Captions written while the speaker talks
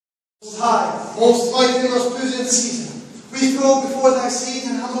Most high, most mighty, most prudent Caesar, we throw before thy seat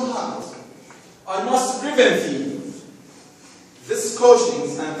and humble heart. I must prevent thee. This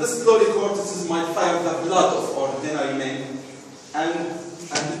scourgings and this bloody corpses might fire the blood of ordinary men,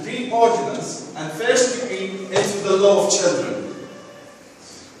 and bring ordinance and first degree into the law of children.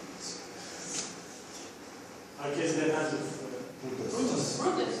 I guess that has Brutus.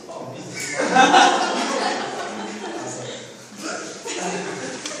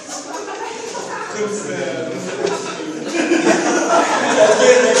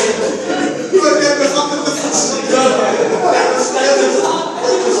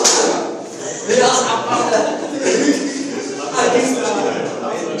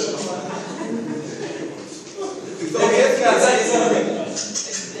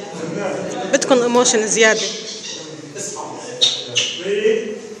 بدكم ايموشن زياده.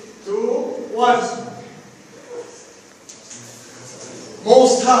 3, 2, 1.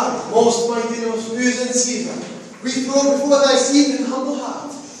 Most high, most mighty, most prudent Caesar, we throw before thy seat in humble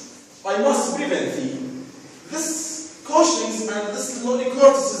heart. I must prevent thee. This cautions and this lowly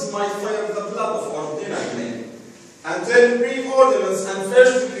courtesies might fire the blood of ordinary men, and then bring ordinance and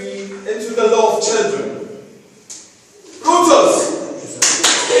first degree into the law of children. Brutus!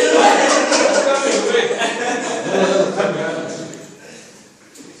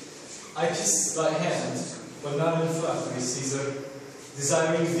 I kiss thy hand, but not in flattery, Caesar,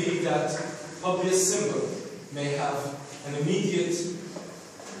 desiring thee that Publius Symbol may have an immediate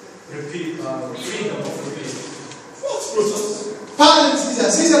freedom of repeat. What, Brutus? Pardon, Caesar,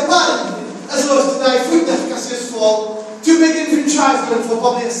 Caesar, pardon, as well as to thy foot that Cassius fall, to make enfranchisement for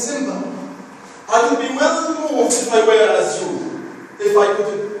Publius Symbol. I would be well moved if I were as you. If I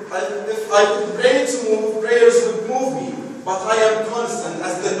could pray to move, prayers would move me. But I am constant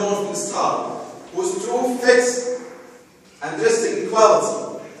as the northern star, whose true fixed and resting equality.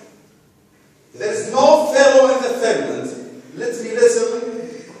 There is no fellow in the firmament, let me little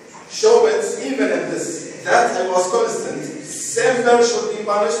show it even in this, that I was constant, Semper should be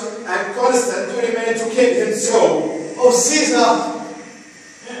punished, and constant to remain to keep him so. O Caesar!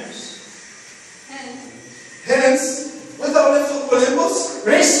 Hence, with our little Olympus,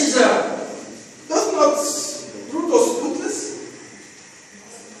 Raise Caesar! does not Brutus ruthless?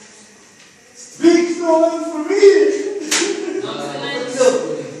 Speak no one for me!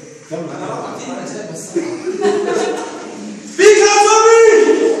 Speak out for me!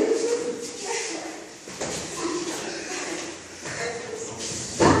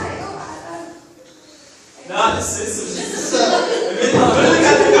 لا لسه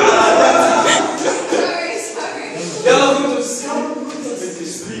يلا بروتوس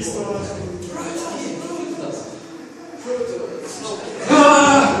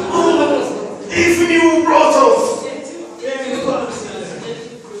Even you, Brutus!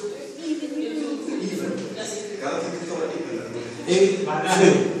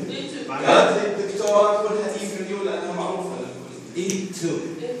 قالت لي الدكتورة كلها even you لأنها معروفة للكل. E2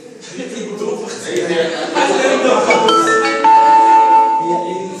 هي